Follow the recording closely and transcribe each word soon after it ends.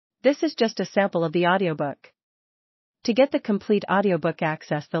This is just a sample of the audiobook. To get the complete audiobook,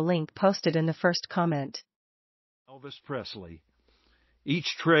 access the link posted in the first comment. Elvis Presley,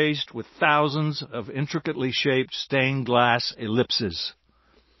 each traced with thousands of intricately shaped stained glass ellipses.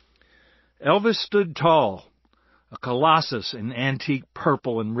 Elvis stood tall, a colossus in antique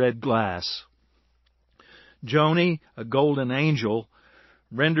purple and red glass. Joni, a golden angel,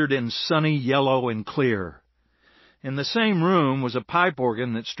 rendered in sunny yellow and clear. In the same room was a pipe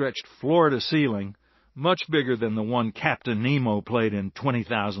organ that stretched floor to ceiling, much bigger than the one Captain Nemo played in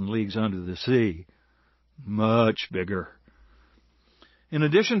 20,000 Leagues Under the Sea. Much bigger. In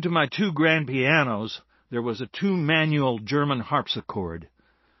addition to my two grand pianos, there was a two-manual German harpsichord.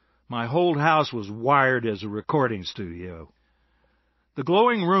 My whole house was wired as a recording studio. The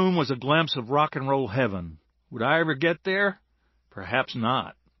glowing room was a glimpse of rock and roll heaven. Would I ever get there? Perhaps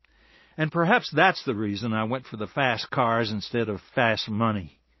not. And perhaps that's the reason I went for the fast cars instead of fast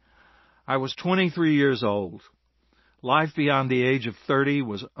money. I was 23 years old. Life beyond the age of 30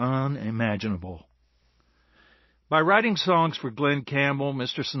 was unimaginable. By writing songs for Glenn Campbell,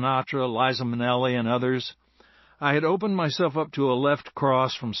 Mr. Sinatra, Liza Minnelli, and others, I had opened myself up to a left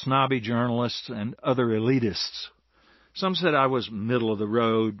cross from snobby journalists and other elitists. Some said I was middle of the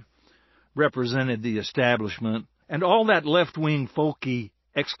road, represented the establishment, and all that left-wing folky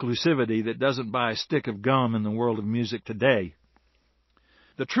exclusivity that doesn't buy a stick of gum in the world of music today.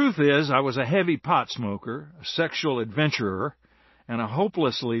 The truth is, I was a heavy pot smoker, a sexual adventurer, and a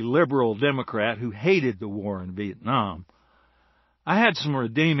hopelessly liberal Democrat who hated the war in Vietnam. I had some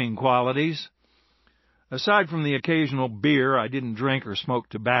redeeming qualities. Aside from the occasional beer, I didn't drink or smoke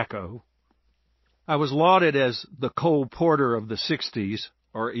tobacco. I was lauded as the Cole Porter of the 60s,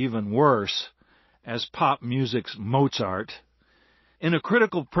 or even worse, as pop music's Mozart. In a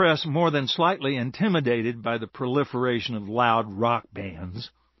critical press more than slightly intimidated by the proliferation of loud rock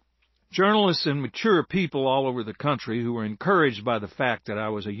bands. Journalists and mature people all over the country who were encouraged by the fact that I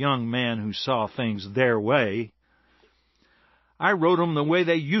was a young man who saw things their way. I wrote them the way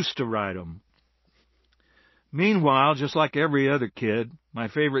they used to write them. Meanwhile, just like every other kid, my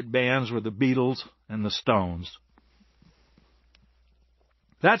favorite bands were the Beatles and the Stones.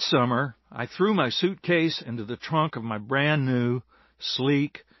 That summer, I threw my suitcase into the trunk of my brand new,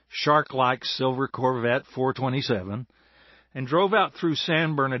 sleek, shark-like silver Corvette 427 and drove out through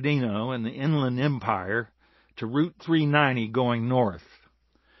San Bernardino and the Inland Empire to Route 390 going north.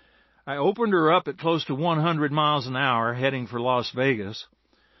 I opened her up at close to 100 miles an hour heading for Las Vegas,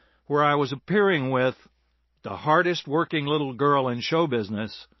 where I was appearing with the hardest working little girl in show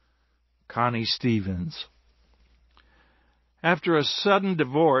business, Connie Stevens. After a sudden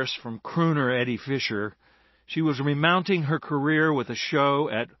divorce from crooner Eddie Fisher, she was remounting her career with a show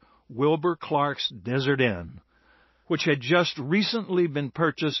at Wilbur Clark's Desert Inn, which had just recently been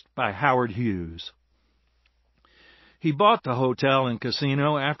purchased by Howard Hughes. He bought the hotel and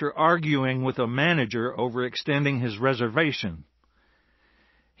casino after arguing with a manager over extending his reservation.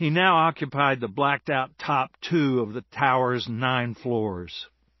 He now occupied the blacked-out top 2 of the tower's 9 floors.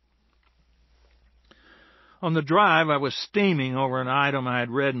 On the drive, I was steaming over an item I had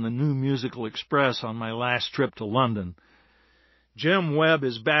read in the New Musical Express on my last trip to London. Jim Webb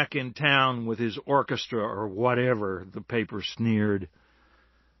is back in town with his orchestra or whatever, the paper sneered.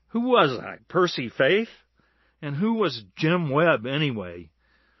 Who was I, Percy Faith? And who was Jim Webb anyway?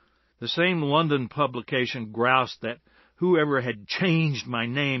 The same London publication groused that whoever had changed my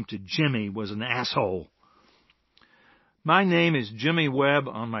name to Jimmy was an asshole. My name is Jimmy Webb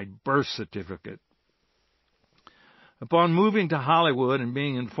on my birth certificate. Upon moving to Hollywood and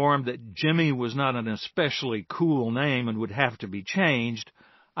being informed that Jimmy was not an especially cool name and would have to be changed,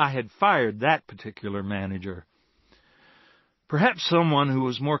 I had fired that particular manager. Perhaps someone who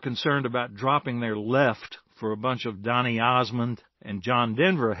was more concerned about dropping their left for a bunch of Donny Osmond and John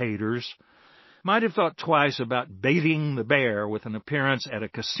Denver haters might have thought twice about baiting the bear with an appearance at a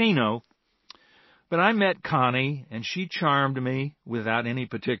casino, but I met Connie, and she charmed me without any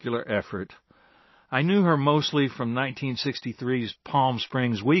particular effort. I knew her mostly from 1963's Palm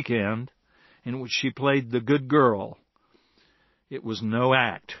Springs Weekend, in which she played the good girl. It was no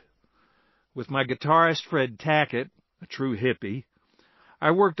act. With my guitarist Fred Tackett, a true hippie,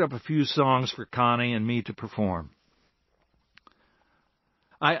 I worked up a few songs for Connie and me to perform.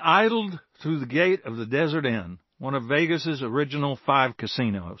 I idled through the gate of the Desert Inn, one of Vegas's original 5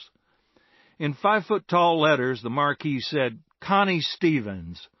 casinos. In 5-foot-tall letters, the marquee said, Connie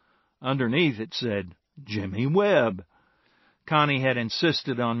Stevens. Underneath it said, Jimmy Webb. Connie had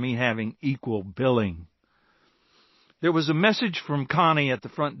insisted on me having equal billing. There was a message from Connie at the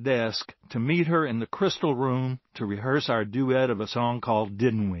front desk to meet her in the Crystal Room to rehearse our duet of a song called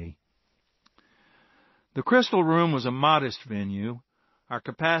Didn't We? The Crystal Room was a modest venue. Our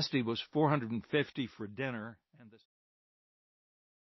capacity was 450 for dinner.